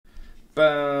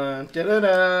Ba, da, da,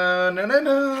 da, na, na,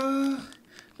 na.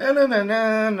 Na, na, na,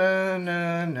 na, na,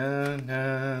 na, na,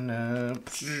 na, na.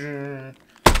 Psh.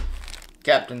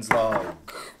 Captain's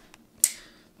log.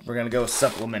 We're gonna go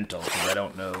supplemental because I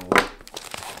don't know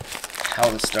how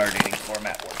the star dating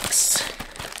format works.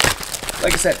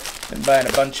 Like I said, been buying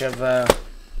a bunch of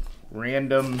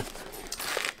random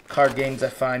card games I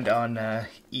find on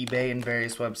eBay and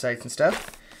various websites and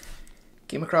stuff.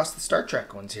 Came across the Star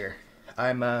Trek ones here.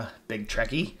 I'm a big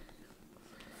Trekkie.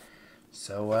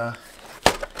 So,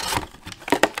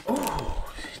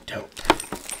 oh, dope.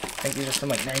 I think these are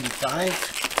something like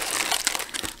 95.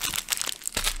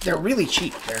 They're really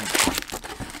cheap. They're, it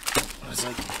was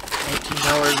like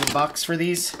 $19 a box for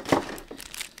these.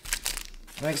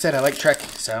 Like I said, I like Trek,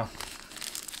 so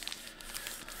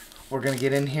we're gonna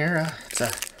get in here. It's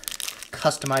a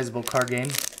customizable card game.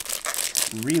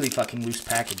 Really fucking loose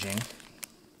packaging.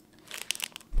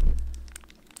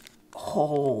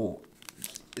 Oh,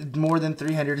 more than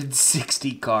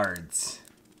 360 cards.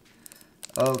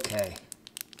 Okay.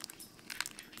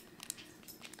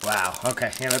 Wow,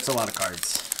 okay, yeah, that's a lot of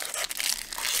cards.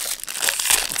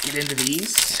 Let's get into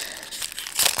these.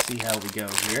 See how we go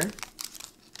here.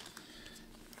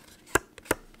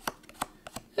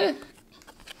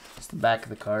 It's the back of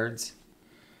the cards.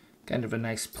 Kind of a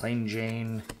nice plain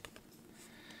Jane,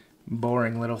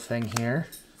 boring little thing here.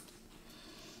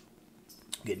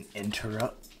 Get an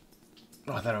interrupt.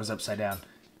 Oh, I thought it was upside down.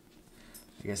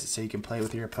 I guess it's so you can play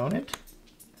with your opponent.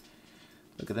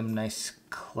 Look at them nice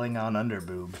Klingon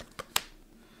underboob.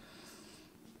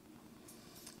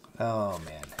 Oh,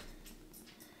 man.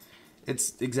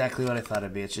 It's exactly what I thought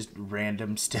it'd be. It's just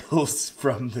random stills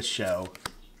from the show.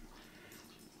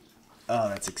 Oh,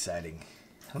 that's exciting.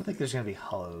 I don't think there's going to be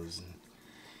hollows.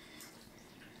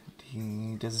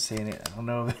 He doesn't say any. I don't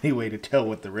know of any way to tell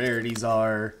what the rarities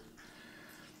are.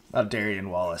 Oh, Darian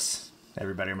Wallace.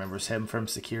 Everybody remembers him from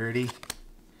Security.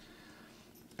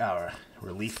 Our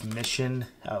relief mission.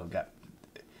 Oh, God.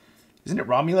 Isn't it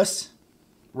Romulus?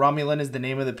 Romulan is the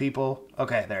name of the people.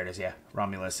 Okay, there it is, yeah.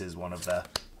 Romulus is one of the...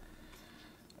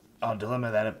 Oh,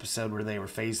 Dilemma, that episode where they were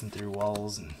phasing through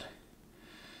walls and...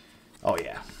 Oh,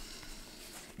 yeah.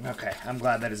 Okay, I'm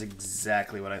glad that is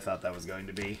exactly what I thought that was going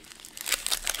to be.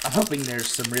 I'm hoping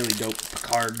there's some really dope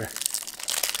card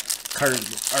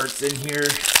arts in here.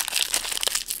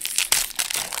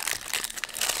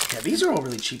 Yeah, these are all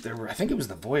really cheap. I think it was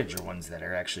the Voyager ones that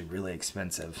are actually really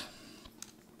expensive.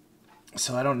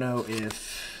 So I don't know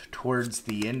if towards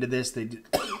the end of this they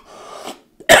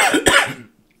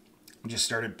just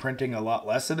started printing a lot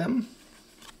less of them.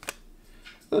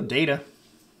 Oh, Data.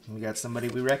 We got somebody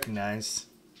we recognize.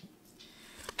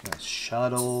 A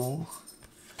shuttle.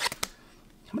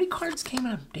 How many cards came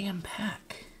in a damn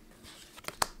pack?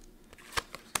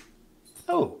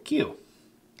 Oh, Q.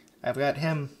 I've got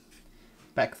him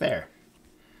back there.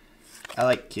 I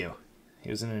like Q. He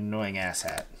was an annoying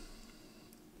asshat.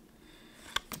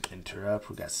 Interrupt.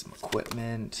 We got some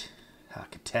equipment.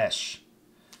 Hakatesh.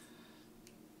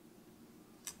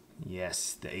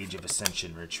 Yes, the Age of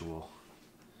Ascension ritual.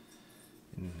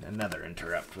 And another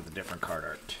interrupt with a different card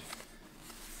art.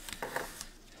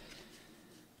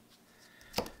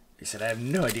 He said, I have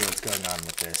no idea what's going on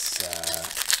with this.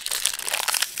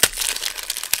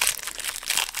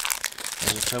 I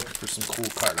was just hoping for some cool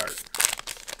card art.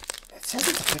 It says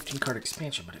it's a 15 card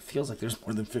expansion, but it feels like there's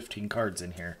more than 15 cards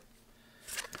in here.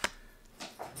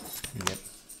 Yep.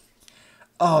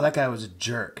 Oh, that guy was a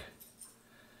jerk.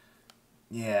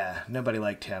 Yeah, nobody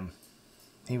liked him.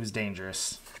 He was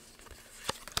dangerous.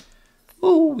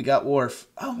 Ooh, we got Worf.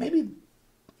 Oh, maybe...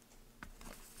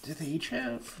 Did they each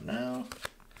have? No.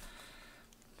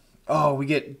 Oh, we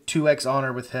get 2x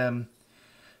honor with him.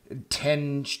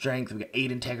 10 strength. We got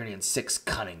 8 integrity and 6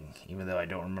 cunning. Even though I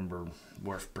don't remember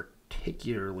Worf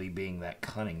particularly being that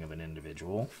cunning of an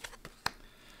individual.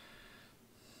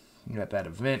 We got that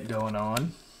event going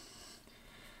on.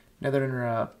 Another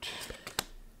interrupt.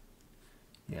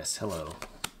 Yes, hello.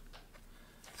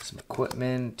 Some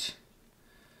equipment.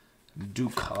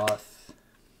 Dukoth.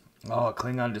 Oh, a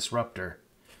Klingon Disruptor.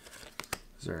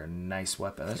 These are a nice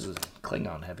weapon. This is a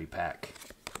Klingon heavy pack.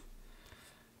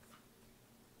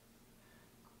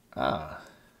 Ah.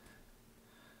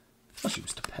 Oh, she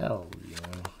was T'Pel, you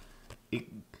know.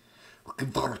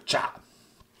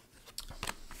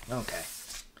 Okay.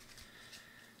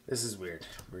 This is weird.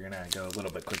 We're gonna go a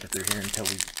little bit quicker through here until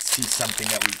we see something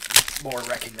that we more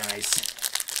recognize.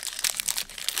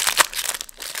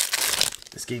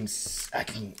 This game's... I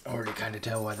can already kind of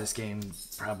tell why this game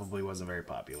probably wasn't very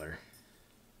popular.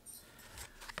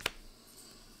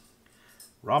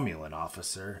 Romulan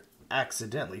officer.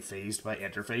 accidentally phased by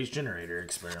interface generator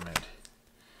experiment.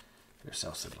 There's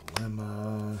also a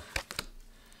dilemma.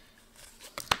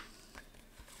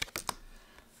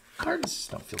 Cards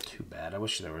don't feel too bad. I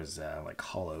wish there was like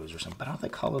hollows or something, but I don't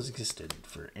think hollows existed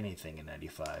for anything in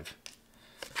 95.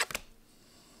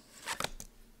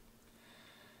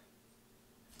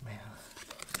 Man.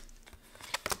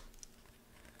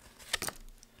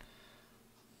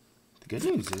 The good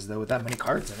news is, though, with that many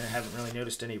cards in it, I haven't really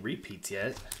noticed any repeats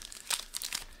yet.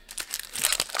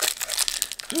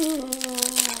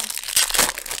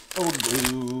 Old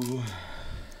blue.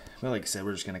 Well, like I said,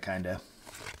 we're just going to kind of...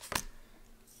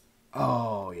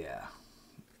 Oh, yeah.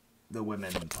 The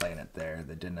women playing it there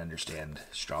that didn't understand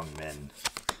strong men.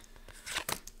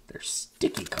 They're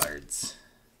sticky cards.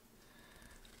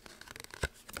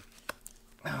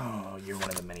 Oh, you're one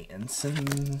of the many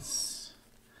ensigns.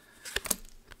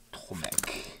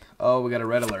 Tolmec. Oh, we got a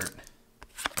red alert.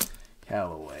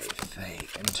 Callaway, Fake,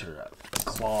 Interrupt,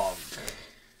 Clog.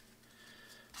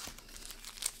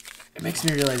 It makes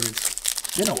me realize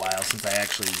it's been a while since I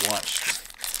actually watched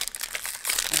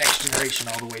the Next Generation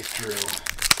all the way through.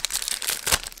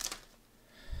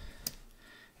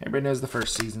 Everybody knows the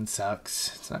first season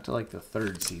sucks. It's not till like the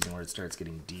third season where it starts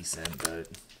getting decent, but...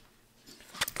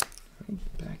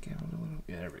 Back out a little.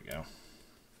 Yeah, there we go.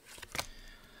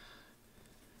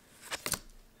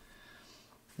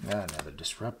 Got another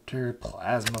Disruptor,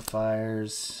 Plasma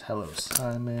Fires, Hello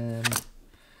Simon.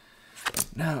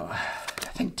 No,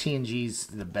 I think TNG's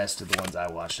the best of the ones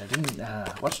I watched. I didn't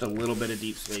watched a little bit of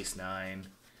Deep Space Nine.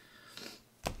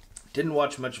 Didn't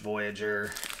watch much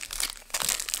Voyager. I'm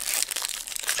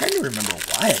trying to remember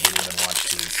why I didn't even watch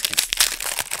these.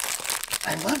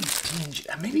 I love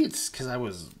TNG. Maybe it's because I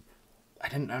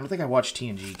don't think I watched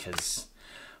TNG because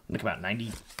when it came out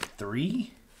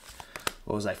 93.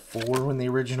 What was I, 4 when the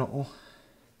original?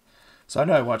 So I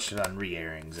know I watched it on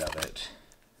re-airings of it.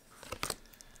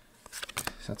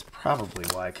 So that's probably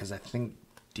why, because I think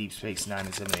Deep Space Nine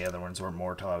and some of the other ones weren't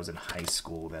more till I was in high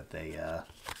school that they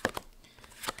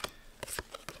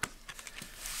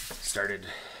started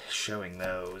showing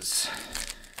those.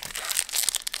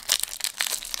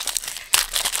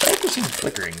 I just keep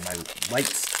flickering. My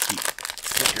lights keep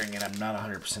flickering, and I'm not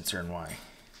 100% certain why.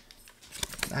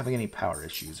 Not having any power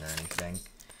issues or anything.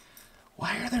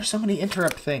 Why are there so many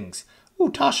interrupt things?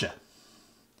 Ooh, Tasha.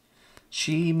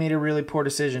 She made a really poor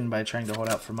decision by trying to hold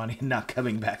out for money and not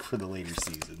coming back for the later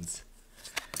seasons.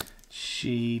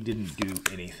 She didn't do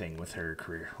anything with her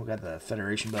career. We got the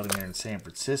Federation building there in San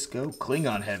Francisco.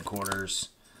 Klingon headquarters.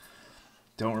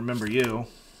 Don't remember you.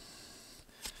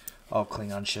 All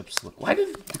Klingon ships look... Why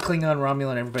did the Klingon,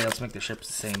 Romulan, and everybody else make their ships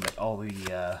the same, but all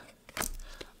the...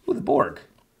 Ooh, the Borg.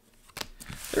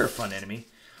 They're a fun enemy.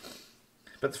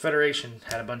 But the Federation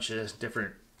had a bunch of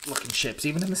different looking ships.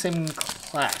 Even in the same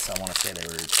class, I want to say they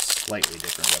were slightly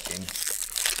different looking.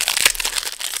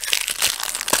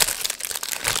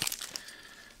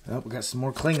 Oh, we got some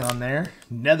more Klingon there.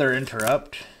 Nether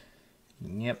Interrupt.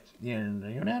 Yep, you're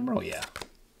an Admiral? Yeah.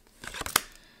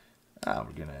 Oh,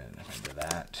 we're going to remember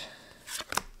that.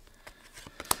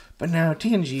 But no,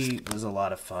 TNG was a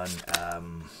lot of fun.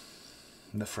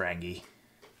 The Ferengi.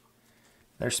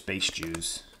 They're space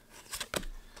Jews.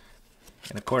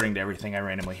 And according to everything I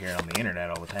randomly hear on the internet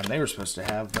all the time, they were supposed to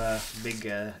have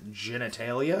big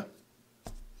genitalia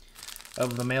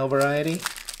of the male variety.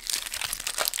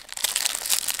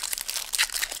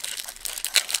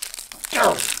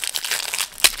 Oh!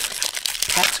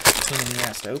 Cats are pain in the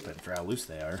ass to open for how loose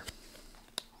they are.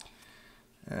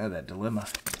 That dilemma.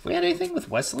 Have we had anything with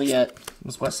Wesley yet?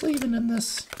 Was Wesley even in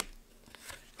this?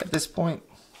 At this point?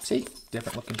 See?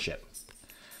 Different looking ship.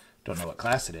 Don't know what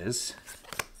class it is.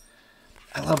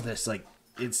 I love this. Like,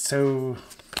 it's so...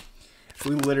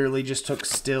 We literally just took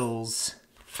stills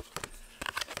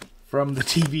from the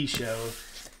TV show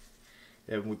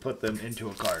and we put them into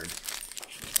a card.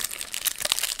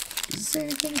 Does it say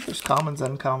anything if there's commons,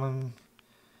 uncommon?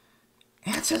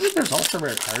 Yeah, it says that there's also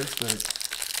rare cards, but...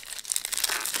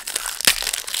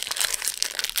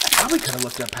 I probably could have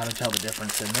looked up how to tell the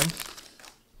difference in them.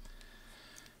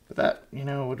 But that, you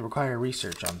know, would require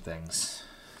research on things.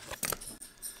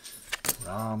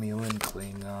 Romulan,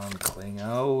 Klingon.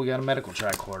 Oh, we got a medical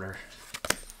tricorder.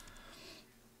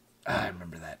 I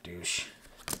remember that douche.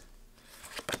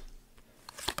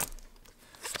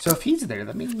 So if he's there,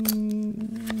 that means...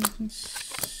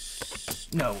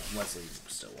 No, Wesley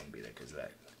still wouldn't be there because of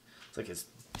that. It's like his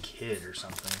kid or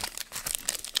something.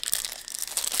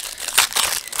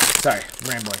 Sorry, I'm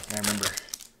rambling. I remember.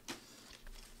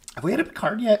 Have we had a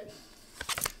Picard yet?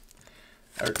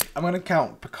 Or, I'm going to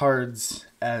count Picards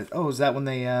as... Oh, is that when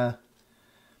they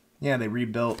Yeah, they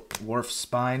rebuilt Worf's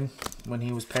spine when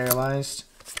he was paralyzed.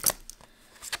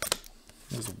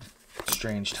 It was a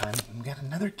strange time. We got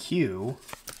another Q.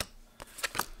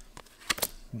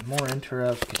 More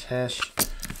Interrupt, Katesh.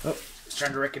 Oh, it's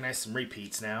trying to recognize some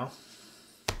repeats now.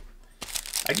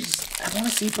 I want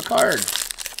to see Picard.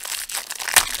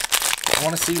 I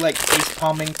want to see like face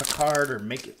palming Picard or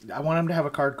make it. I want him to have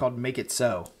a card called Make It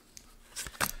So.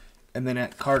 And then a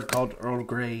card called Earl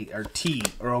Grey or Tea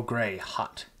Earl Grey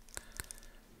Hot.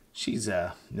 She's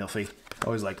Nilfy.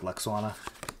 Always liked Luxwana.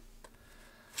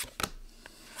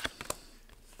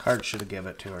 Card should have given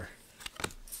it to her.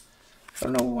 I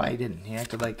don't know why he didn't. He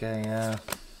acted like a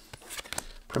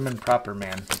prim and proper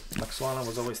man. Luxwana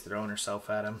was always throwing herself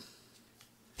at him.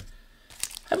 I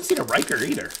haven't seen a Riker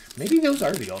either. Maybe those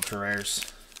are the ultra rares.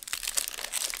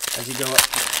 As you go up,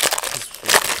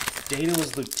 Data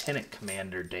was Lieutenant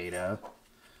Commander Data.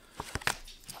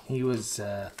 He was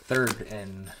third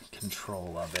in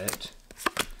control of it.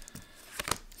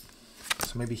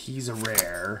 So maybe he's a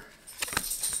rare.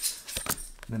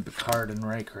 And then Picard and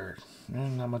Riker.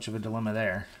 Not much of a dilemma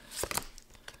there.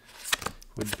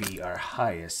 Would be our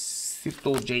highest.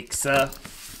 Sithal Jakesa.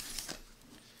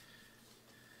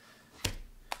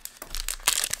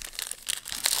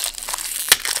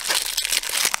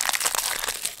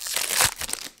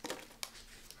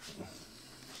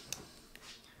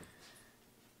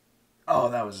 Oh,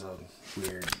 that was a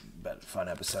weird but fun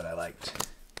episode I liked.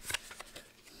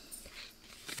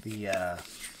 I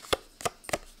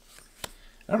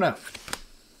don't know.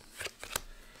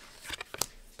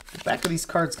 The back of these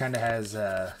cards kind of has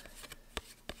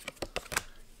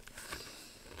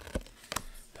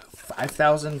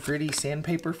 5,000 gritty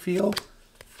sandpaper feel.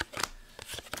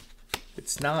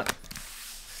 It's not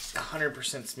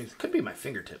 100% smooth. Could be my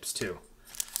fingertips too.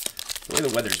 The way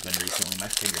the weather's been recently, my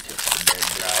fingertips have been very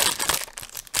dry.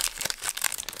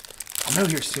 I'll know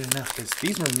here soon enough because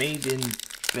these were made in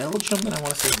Belgium, and I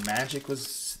want to say Magic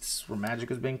was where Magic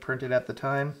was being printed at the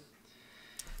time.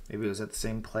 Maybe it was at the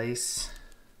same place.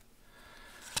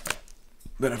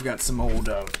 But I've got some old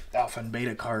Alpha and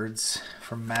Beta cards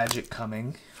from Magic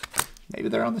coming. Maybe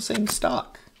they're on the same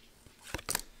stock.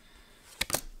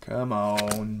 Come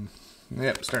on.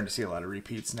 Yep, starting to see a lot of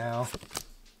repeats now.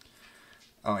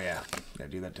 Oh yeah, gotta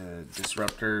do that to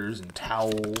Disruptors and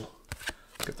Towel.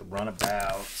 Look at the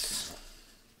runabouts.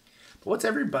 But what's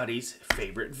everybody's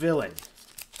favorite villain?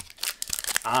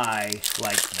 I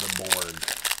like the Borg.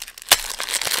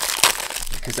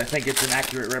 Because I think it's an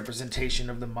accurate representation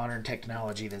of the modern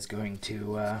technology that's going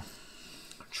to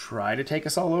try to take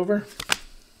us all over.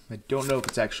 I don't know if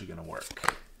it's actually going to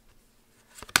work.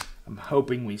 I'm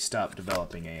hoping we stop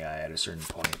developing AI at a certain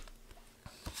point.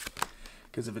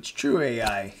 Because if it's true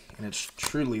AI and it's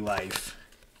truly life,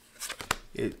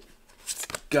 it's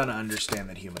gonna understand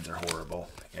that humans are horrible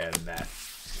and that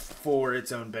for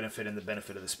its own benefit and the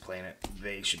benefit of this planet,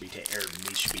 they should be taken out.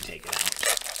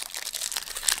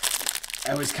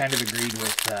 I always kind of agreed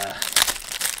with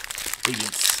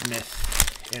Agent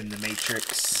Smith in The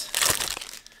Matrix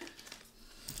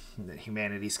that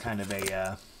humanity's kind of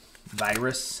a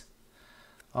virus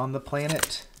on the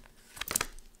planet.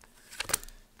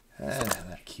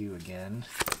 That Q again.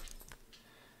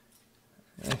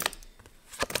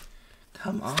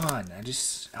 Come on,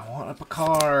 I want up a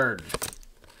card.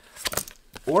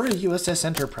 Or a USS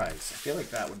Enterprise. I feel like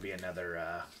that would be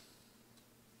another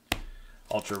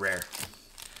ultra rare.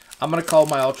 I'm going to call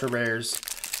my ultra rares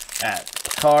at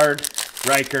Picard,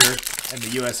 Riker, and the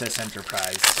USS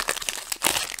Enterprise.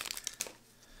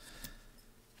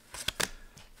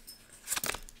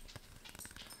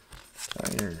 Oh,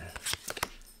 here.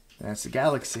 That's the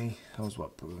Galaxy. That was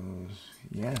what?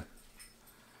 Yeah.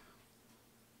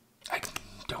 I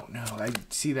don't know. I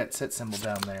see that set symbol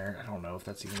down there. I don't know if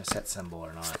that's even a set symbol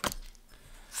or not.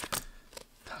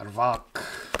 Tarvak.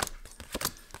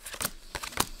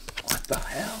 What the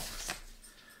hell?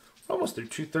 We're almost through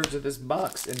 2/3 of this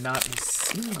box and not a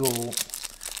single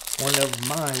one of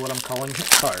my, what I'm calling hit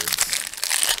cards.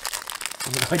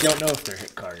 Even though I don't know if they're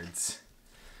hit cards.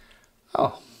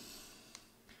 Oh.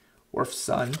 Worf's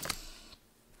son.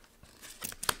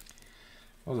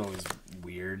 That was always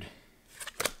weird.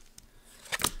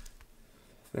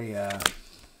 They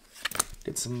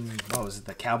did some, what was it,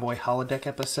 the Cowboy Holodeck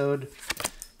episode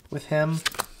with him.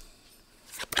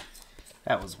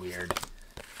 That was weird.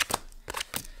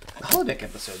 The holodeck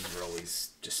episodes were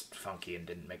always just funky and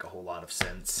didn't make a whole lot of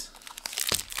sense.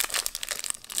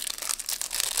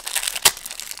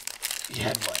 You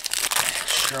had what?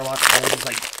 Sherlock Holmes,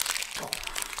 like,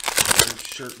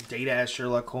 Data as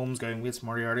Sherlock Holmes going against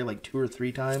Moriarty like 2 or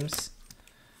 3 times.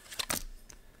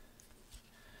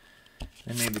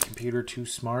 They made the computer too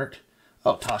smart.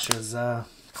 Oh, Tasha's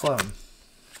clone.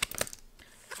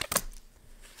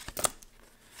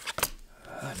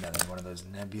 Another one of those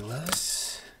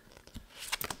nebulas.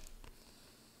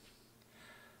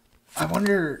 I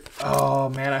wonder... Oh,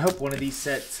 man, I hope one of these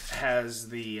sets has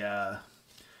the...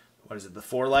 what is it? The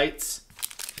 4 lights?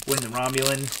 When the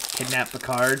Romulan kidnapped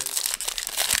Picard.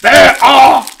 There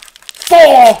are 4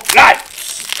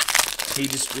 lights! He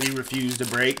refused to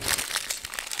break.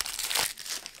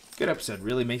 Good episode.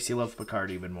 Really makes you love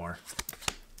Picard even more.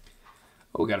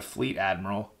 Oh, we got a Fleet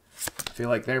Admiral. I feel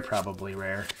like they're probably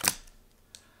rare.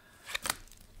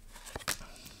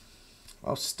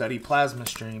 Oh, study plasma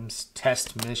streams.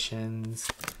 Test missions.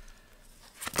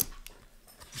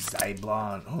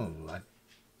 Zyblon. Oh,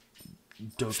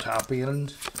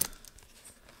 Dotopian.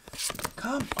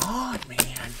 Come on,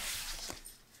 man.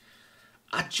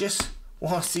 I just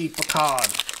want to see Picard.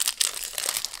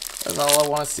 That's all I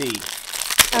want to see.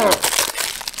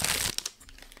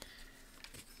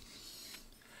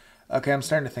 Okay, I'm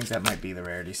starting to think that might be the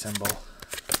rarity symbol.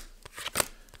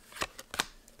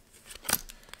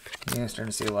 Yeah,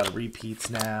 starting to see a lot of repeats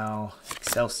now.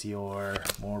 Excelsior,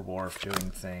 more Worf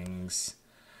doing things.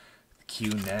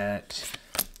 QNet,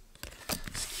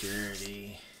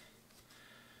 security.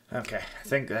 Okay, I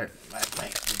think that I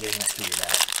might be getting it figured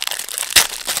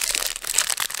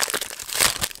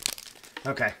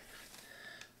out. Okay.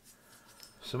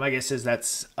 So my guess is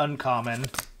that's uncommon.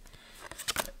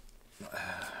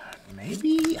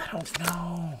 Maybe? I don't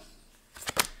know.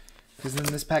 Because then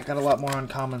this pack got a lot more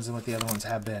uncommons than what the other ones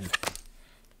have been.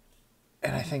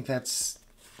 And I think that's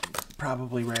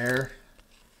probably rare.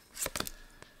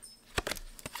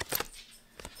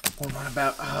 We're on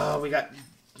about... Oh, we got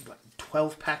what,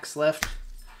 12 packs left.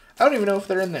 I don't even know if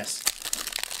they're in this.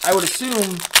 I would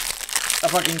assume a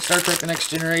fucking Star Trek The Next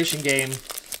Generation game,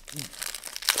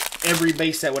 every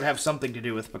base set would have something to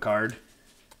do with Picard.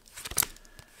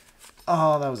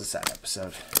 Oh, that was a sad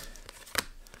episode.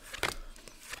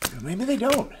 Maybe they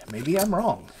don't. Maybe I'm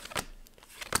wrong.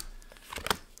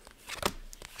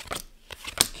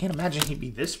 Can't imagine he'd be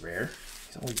this rare.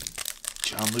 He's only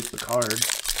Jean-Luc Picard.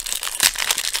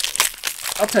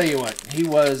 I'll tell you what, he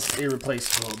was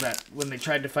irreplaceable. That when they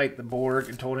tried to fight the Borg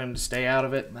and told him to stay out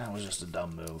of it, that was just a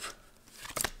dumb move.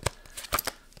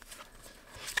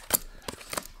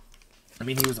 I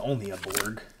mean, he was only a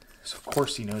Borg, so of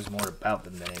course he knows more about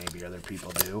them than any of the other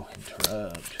people do.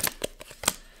 Interrupt.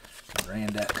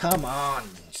 Miranda, come on.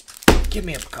 Just give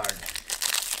me a Picard.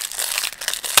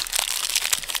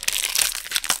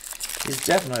 He's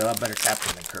definitely a lot better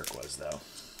captain than Kirk was, though.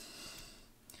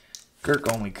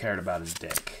 Kirk only cared about his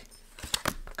dick.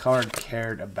 Picard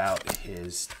cared about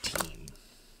his team.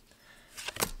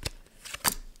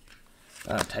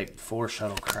 Type 4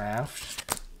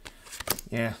 shuttlecraft.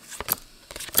 Yeah.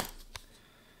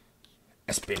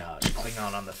 Espionage.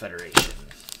 Klingon on the Federation.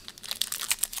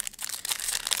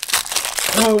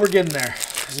 Oh, we're getting there.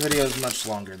 This video is much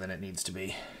longer than it needs to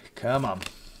be. Come on.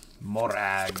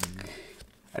 Morag.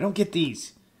 I don't get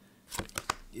these.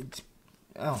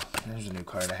 Oh, there's a new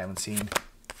card I haven't seen.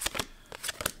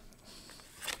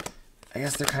 I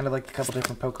guess they're kind of like a couple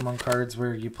different Pokemon cards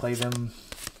where you play them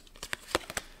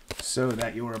so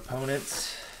that your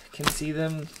opponents can see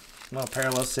them. Well,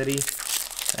 Parallel City.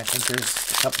 I think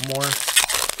there's a couple more.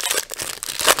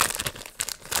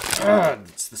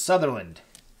 It's the Sutherland.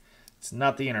 It's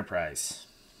not the Enterprise.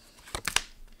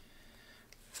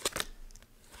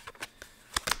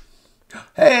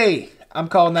 Hey! I'm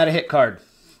calling that a hit card.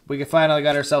 We finally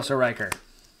got ourselves a Riker.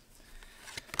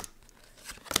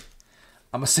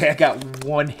 I'm going to say I got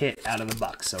 1 hit out of the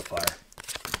box so far.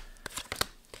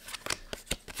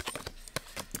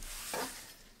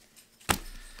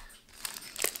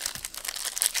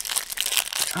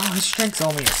 Oh, his strength's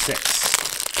only a 6.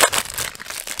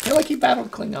 I feel like he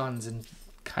battled Klingons and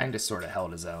kind of sort of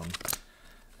held his own.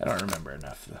 I don't remember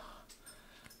enough, though.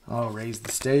 Oh, raise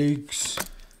the stakes.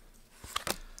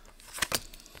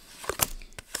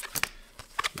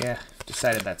 Yeah,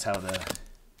 decided that's how the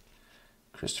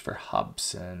Christopher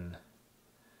Hobson.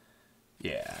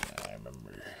 Yeah, I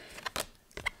remember.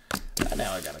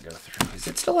 Now I gotta go through. Is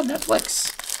it still on Netflix?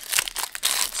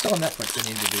 It's still on Netflix. I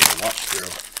need to do a watch through.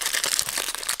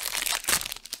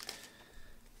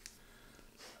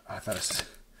 I thought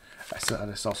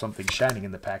I saw something shining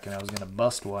in the pack and I was gonna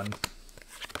bust one.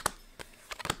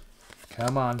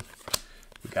 Come on.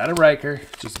 We got a Riker.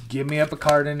 Just give me up a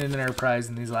card in an Enterprise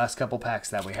in these last couple packs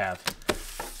that we have.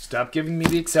 Stop giving me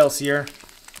the Excelsior.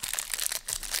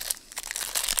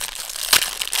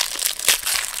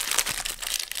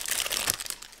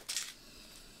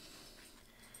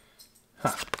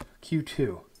 Huh.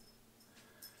 Q2.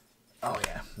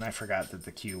 and I forgot that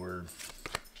the Q were...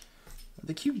 Are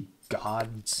the Q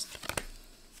gods?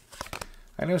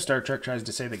 I know Star Trek tries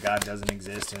to say that God doesn't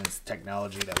exist and it's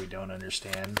technology that we don't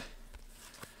understand.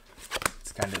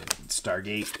 It's kind of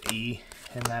Stargate-y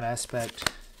in that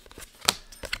aspect.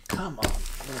 Come on.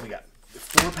 What do we got?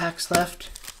 4 packs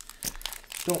left?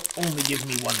 Don't only give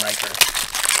me one Riker.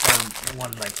 Or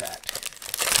one like that.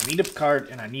 I need a Picard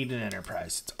and I need an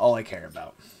Enterprise. It's all I care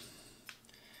about.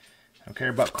 I don't care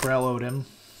about Krell Odin.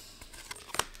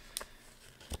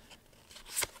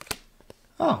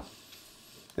 Oh.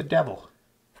 The Devil.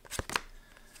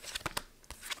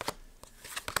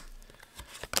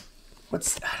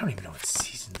 I don't even know what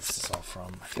season this is all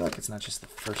from. I feel like it's not just the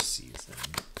first season.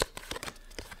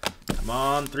 Come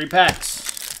on, 3 packs.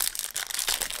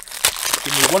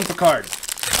 Give me 1 Picard.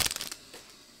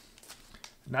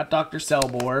 Not Dr.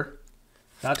 Selbor.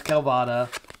 Not Calvada.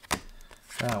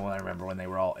 Oh, well, I remember when they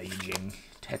were all aging.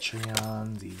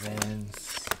 Tetrions,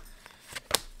 events.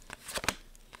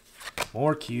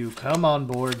 More Q. Come on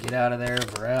board. Get out of there,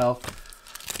 Varel.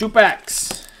 2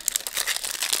 packs.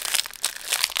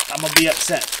 I'm going to be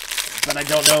upset, but I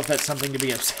don't know if that's something to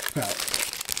be upset about.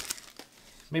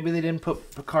 Maybe they didn't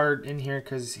put Picard in here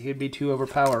because he'd be too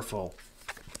overpowerful.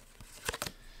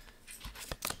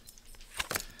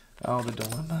 Oh, the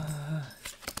dilemma.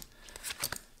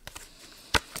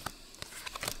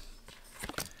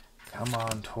 Come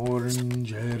on, Torin,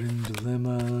 Jaren,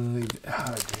 dilemma.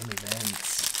 Ah, damn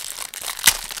events.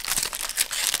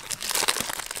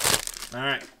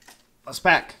 Alright, let's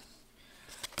pack.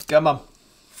 Come on.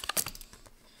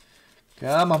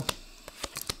 Come on.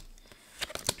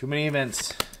 Too many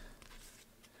events.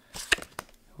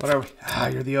 What are we? Ah,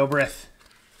 you're the Obrith.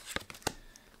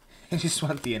 I just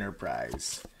want the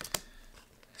Enterprise.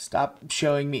 Stop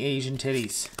showing me Asian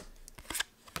titties.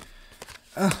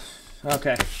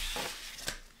 Okay.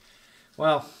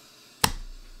 Well.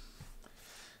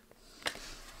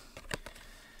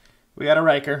 We got a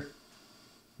Riker.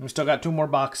 We still got 2 more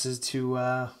boxes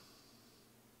to...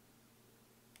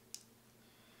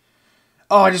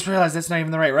 Oh, I just realized that's not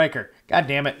even the right Riker. God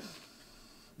damn it.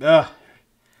 Ugh.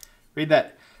 Read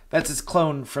that. That's his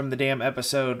clone from the damn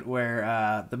episode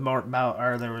where there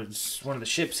was one of the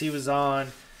ships he was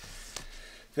on.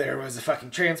 There was a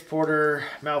fucking transporter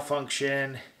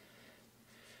malfunction.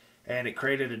 And it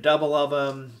created a double of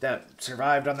him that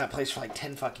survived on that place for like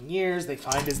 10 fucking years. They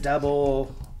find his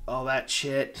double. All that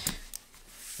shit.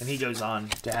 And he goes on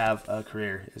to have a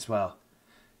career as well.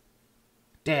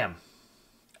 Damn.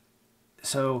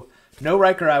 So, no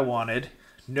Riker I wanted,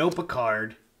 no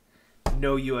Picard,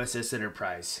 no USS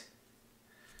Enterprise.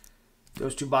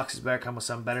 Those 2 boxes better come with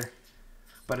something better.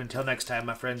 But until next time,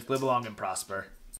 my friends, live long and prosper.